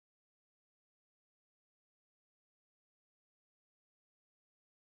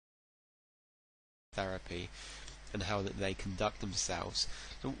therapy and how that they conduct themselves.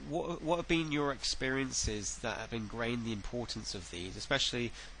 So what have been your experiences that have ingrained the importance of these,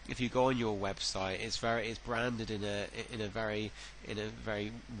 especially if you go on your website? It's branded in a very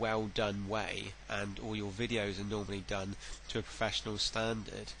well done way, and all your videos are normally done to a professional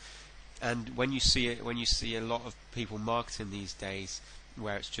standard. And when you see a lot of people marketing these days,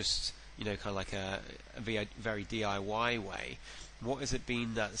 where it's just kind of like a very DIY way, what has it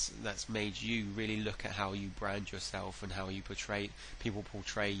been that's made you really look at how you brand yourself and how you portray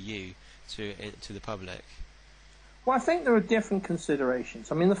you to the public? Well, I think there are different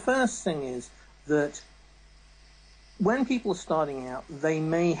considerations. I mean, the first thing is that when people are starting out, they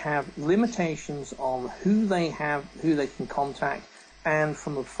may have limitations on who they can contact, and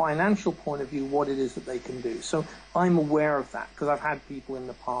from a financial point of view, what it is that they can do. So I'm aware of that, because I've had people in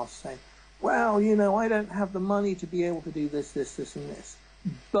the past say, well, I don't have the money to be able to do this, and this.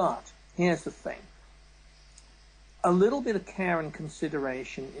 But here's the thing. A little bit of care and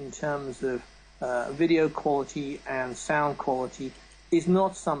consideration in terms of video quality and sound quality is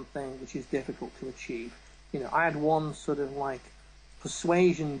not something which is difficult to achieve. I had one sort of like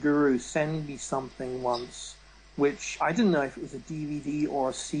persuasion guru send me something once, which I didn't know if it was a DVD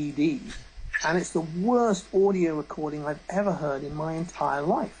or a CD, and it's the worst audio recording I've ever heard in my entire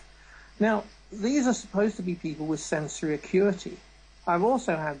life. Now, these are supposed to be people with sensory acuity. I've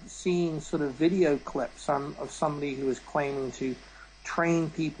also seen sort of video clips of somebody who was claiming to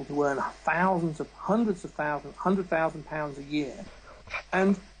train people to earn £100,000 a year,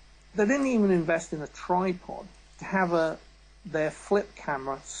 and they didn't even invest in a tripod to have their flip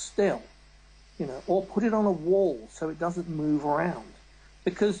camera still, or put it on a wall so it doesn't move around,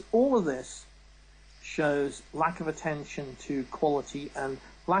 because all of this shows lack of attention to quality and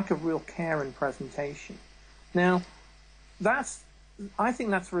lack of real care and presentation. Now, I think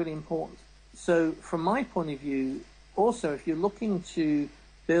that's really important. So from my point of view, also, if you're looking to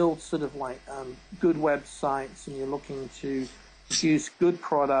build sort of like good websites, and you're looking to produce good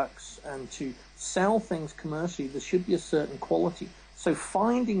products and to sell things commercially, there should be a certain quality. So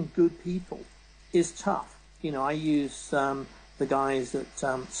finding good people is tough. I use the guys at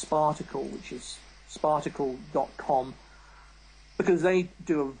Sparticle, which is sparticle.com, because they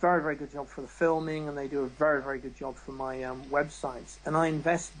do a very, very good job for the filming, and they do a very, very good job for my websites. And I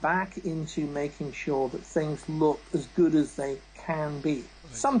invest back into making sure that things look as good as they can be.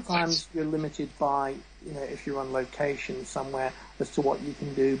 Sometimes you're limited by, if you're on location somewhere, as to what you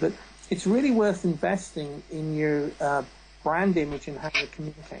can do. But it's really worth investing in your brand image and how you're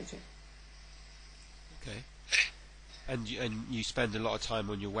communicating. Okay. And you spend a lot of time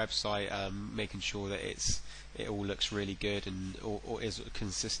on your website making sure that it all looks really good or is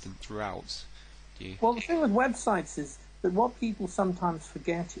consistent throughout. Do you? Well, the thing with websites is that what people sometimes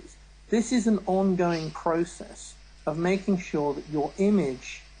forget is this is an ongoing process of making sure that your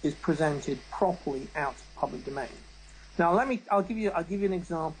image is presented properly out to the public domain. Now, I'll give you an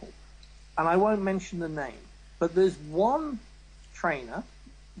example, and I won't mention the name, but there's one trainer,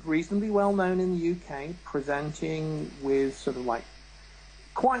 reasonably well known in the UK, presenting with sort of like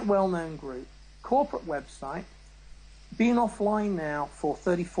quite well known group, corporate website, been offline now for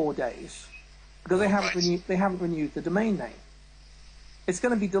 34 days because they haven't renewed the domain name. It's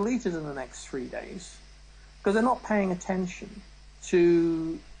going to be deleted in the next 3 days because they're not paying attention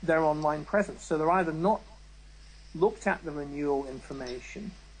to their online presence. So they're either not looked at the renewal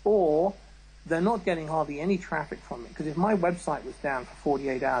information, or they're not getting hardly any traffic from it. Because if my website was down for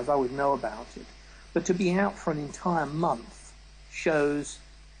 48 hours, I would know about it. But to be out for an entire month shows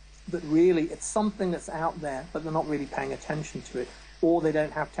that really it's something that's out there, but they're not really paying attention to it, or they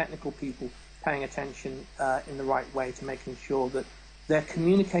don't have technical people paying attention in the right way to making sure that their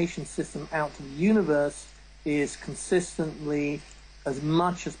communication system out to the universe is consistently, as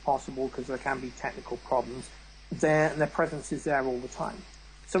much as possible, because there can be technical problems there, and their presence is there all the time.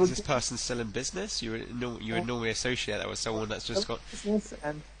 So is this person still in business? You would normally associate that with someone that's just got business,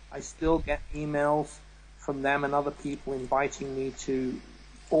 and I still get emails from them and other people inviting me to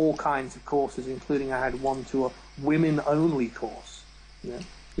all kinds of courses, including I had one to a women-only course.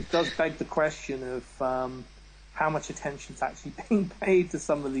 It does beg the question of how much attention is actually being paid to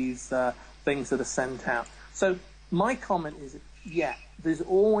some of these things that are sent out. So my comment is, yeah, there's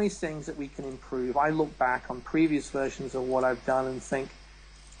always things that we can improve. I look back on previous versions of what I've done and think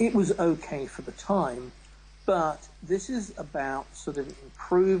it was okay for the time, but this is about sort of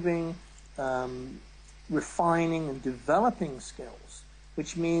improving, refining and developing skills,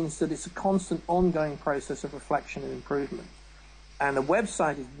 which means that it's a constant ongoing process of reflection and improvement. And a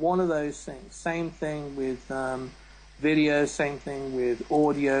website is one of those things. Same thing with video, same thing with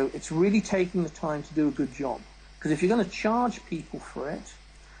audio. It's really taking the time to do a good job. Because if you're going to charge people for it,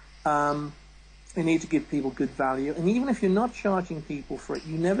 you need to give people good value. And even if you're not charging people for it,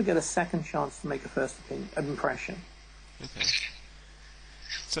 you never get a second chance to make a first impression. Okay.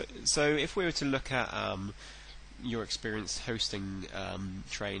 So if we were to look at your experience hosting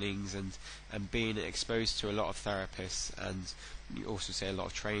trainings and being exposed to a lot of therapists, and you also say a lot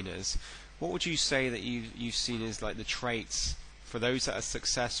of trainers, what would you say that you've seen as like the traits for those that are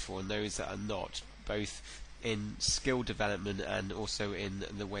successful and those that are not, both in skill development and also in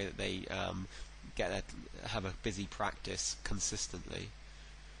the way that they have a busy practice consistently?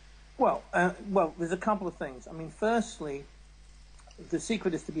 Well, there's a couple of things. I mean, firstly, the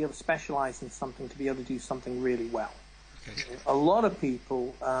secret is to be able to specialize in something, to be able to do something really well. Okay. A lot of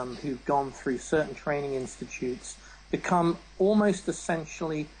people who've gone through certain training institutes become almost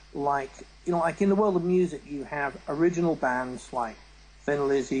essentially like in the world of music, you have original bands like Thin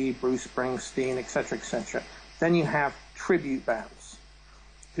Lizzy, Bruce Springsteen, etc., etc. Then you have tribute bands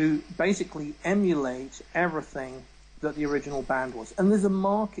who basically emulate everything that the original band was. And there's a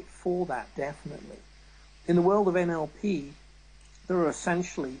market for that, definitely. In the world of NLP, there are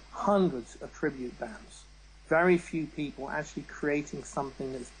essentially hundreds of tribute bands. Very few people actually creating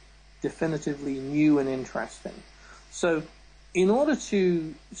something that's definitively new and interesting. So in order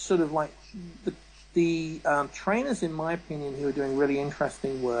to sort of like the trainers, in my opinion, who are doing really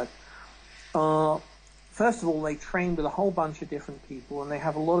interesting work, first of all, they train with a whole bunch of different people, and they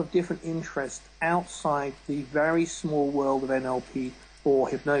have a lot of different interests outside the very small world of NLP or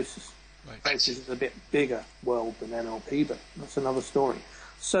hypnosis. Right. Hypnosis is a bit bigger world than NLP, but that's another story.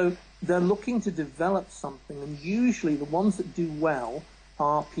 So they're looking to develop something, and usually the ones that do well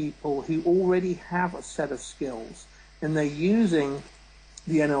are people who already have a set of skills, and they're using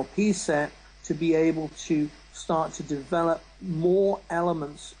the NLP set to be able to start to develop more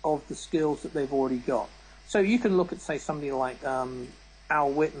elements of the skills that they've already got. So you can look at, say, somebody like Al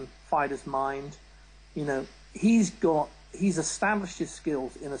Whitten, Fighter's Mind. He's established his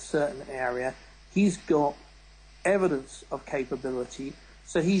skills in a certain area. He's got evidence of capability.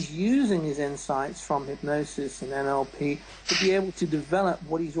 So he's using his insights from hypnosis and NLP to be able to develop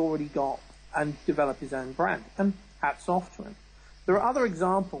what he's already got and develop his own brand. And hats off to him. There are other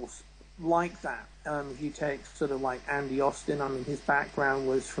examples like that. If you take sort of like Andy Austin, I mean, his background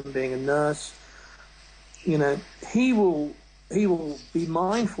was from being a nurse. He will be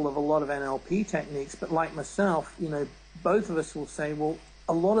mindful of a lot of NLP techniques, but like myself, both of us will say, well,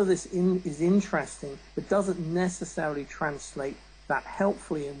 a lot of this is interesting, but doesn't necessarily translate that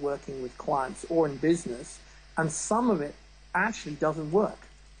helpfully in working with clients or in business, and some of it actually doesn't work,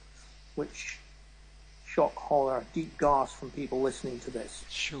 which shock, horror, deep gasp from people listening to this.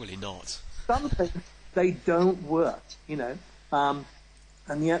 Surely not. Some things, they don't work,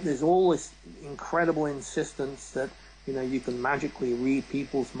 and yet there's all this incredible insistence that, you can magically read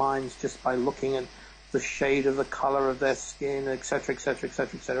people's minds just by looking at the shade of the color of their skin, etc., etc.,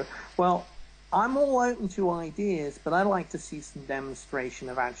 etc., etc. Well, I'm all open to ideas, but I like to see some demonstration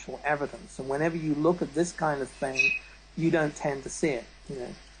of actual evidence. And whenever you look at this kind of thing, you don't tend to see it.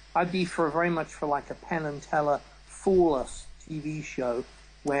 I'd be very much for like a Penn and Teller Fool Us TV show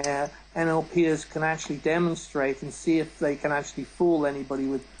where NLPers can actually demonstrate and see if they can actually fool anybody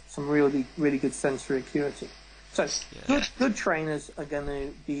with some really, really good sensory acuity. So good trainers are going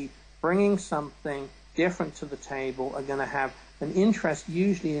to be bringing something different to the table, are going to have an interest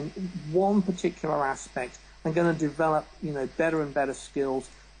usually in one particular aspect, and going to develop, better and better skills.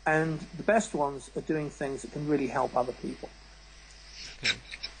 And the best ones are doing things that can really help other people. Okay.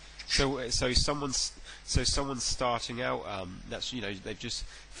 So someone's starting out. They've just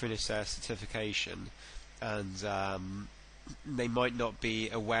finished their certification, and they might not be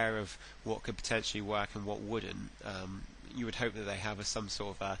aware of what could potentially work and what wouldn't. You would hope that they have some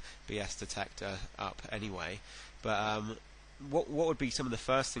sort of a BS detector up anyway. But what would be some of the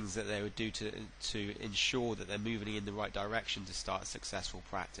first things that they would do to ensure that they're moving in the right direction to start a successful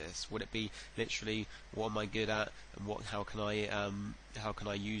practice? Would it be literally, what am I good at, and how can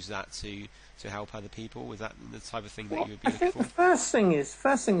I use that to help other people? Was that the type of thing that you would be looking for? The first thing is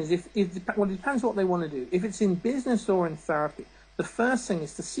it depends what they want to do. If it's in business or in therapy, the first thing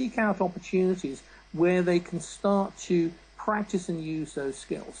is to seek out opportunities where they can start to practice and use those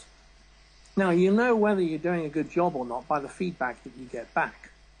skills. Now, whether you're doing a good job or not by the feedback that you get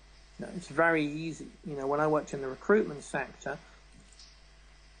back. It's very easy. When I worked in the recruitment sector,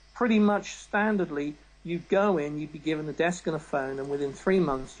 pretty much standardly, you'd go in, you'd be given a desk and a phone, and within 3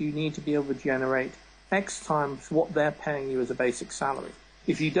 months, you need to be able to generate X times what they're paying you as a basic salary.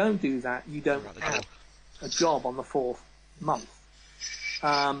 If you don't do that, you don't have a job on the fourth month.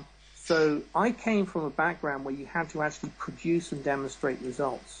 So I came from a background where you had to actually produce and demonstrate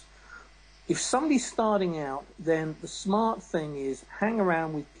results. If somebody's starting out, then the smart thing is hang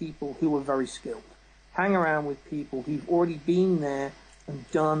around with people who are very skilled. Hang around with people who've already been there and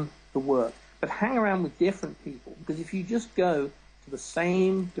done the work. But hang around with different people, because if you just go to the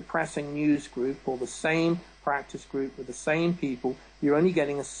same depressing news group or the same practice group with the same people, you're only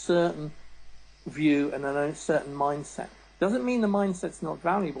getting a certain view and a certain mindset. Doesn't mean the mindset's not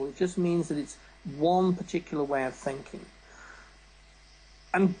valuable. It just means that it's one particular way of thinking.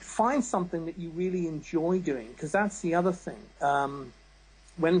 And find something that you really enjoy doing, because that's the other thing.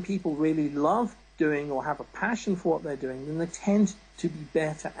 When people really love doing or have a passion for what they're doing, then they tend to be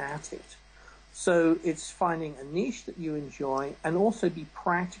better at it. So it's finding a niche that you enjoy and also be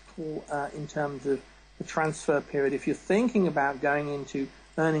practical in terms of the transfer period. If you're thinking about going into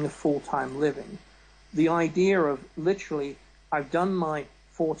earning a full-time living, the idea of literally, I've done my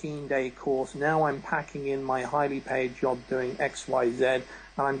 14-day course, now I'm packing in my highly paid job doing X, Y, Z, and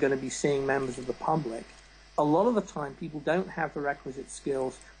I'm going to be seeing members of the public. A lot of the time, people don't have the requisite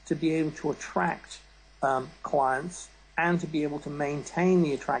skills to be able to attract clients and to be able to maintain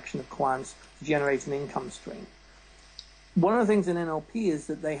the attraction of clients to generate an income stream. One of the things in NLP is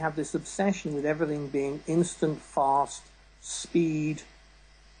that they have this obsession with everything being instant, fast, speed,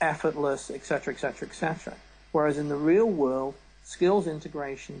 effortless, etc., etc., etc. Whereas in the real world, skills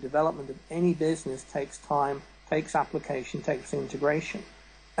integration, development of any business takes time, takes application, takes integration.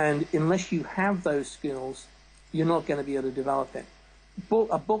 And unless you have those skills, you're not going to be able to develop it.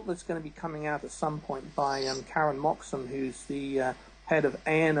 A book that's going to be coming out at some point by Karen Moxham, who's the head of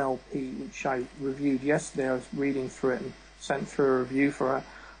ANLP, which I reviewed yesterday. I was reading through it and sent through a review for her,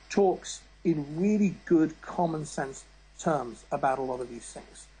 talks in really good common sense terms about a lot of these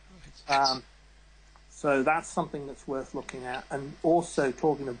things. So that's something that's worth looking at. And also,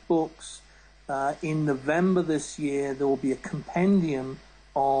 talking of books, in November this year, there will be a compendium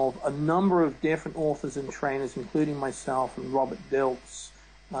of a number of different authors and trainers, including myself and Robert Dilts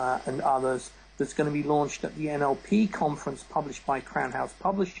and others, that's going to be launched at the NLP conference published by Crown House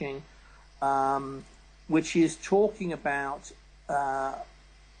Publishing, which is talking about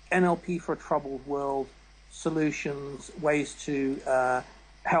NLP for a troubled world, solutions, ways to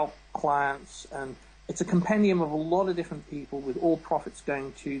help clients, and it's a compendium of a lot of different people, with all profits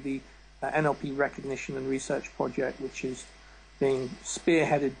going to the NLP Recognition and Research Project, which is being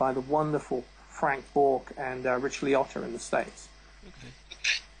spearheaded by the wonderful Frank Bork and Rich Liotta in the States. Okay.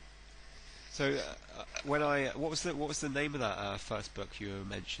 So, what was the name of that first book you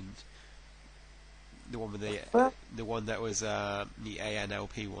mentioned? The one with the one that was the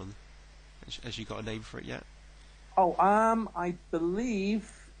ANLP one. Has you got a name for it yet? Oh, I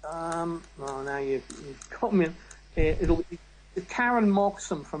believe. Now you've got me. It'll be Karen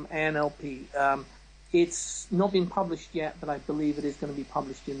Moxham from ANLP. It's not been published yet, but I believe it is going to be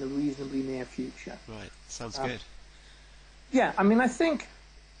published in the reasonably near future. Right, sounds good. Yeah, I mean, I think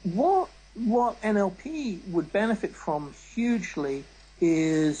what NLP would benefit from hugely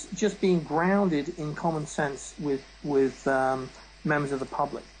is just being grounded in common sense with members of the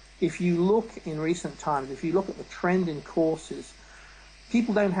public. If you look in recent times, if you look at the trend in courses,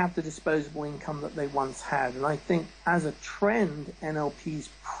 people don't have the disposable income that they once had. And I think as a trend, NLP's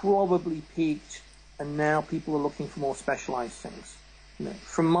probably peaked, and now people are looking for more specialized things.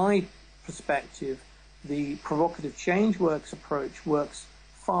 From my perspective, the provocative ChangeWorks approach works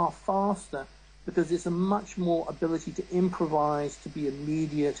far faster because it's a much more ability to improvise, to be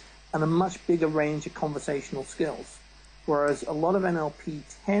immediate, and a much bigger range of conversational skills. Whereas a lot of NLP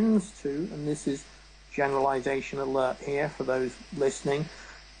tends to, and this is generalization alert here for those listening,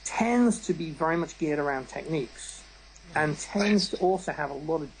 tends to be very much geared around techniques and tends to also have a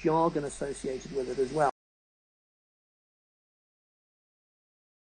lot of jargon associated with it as well.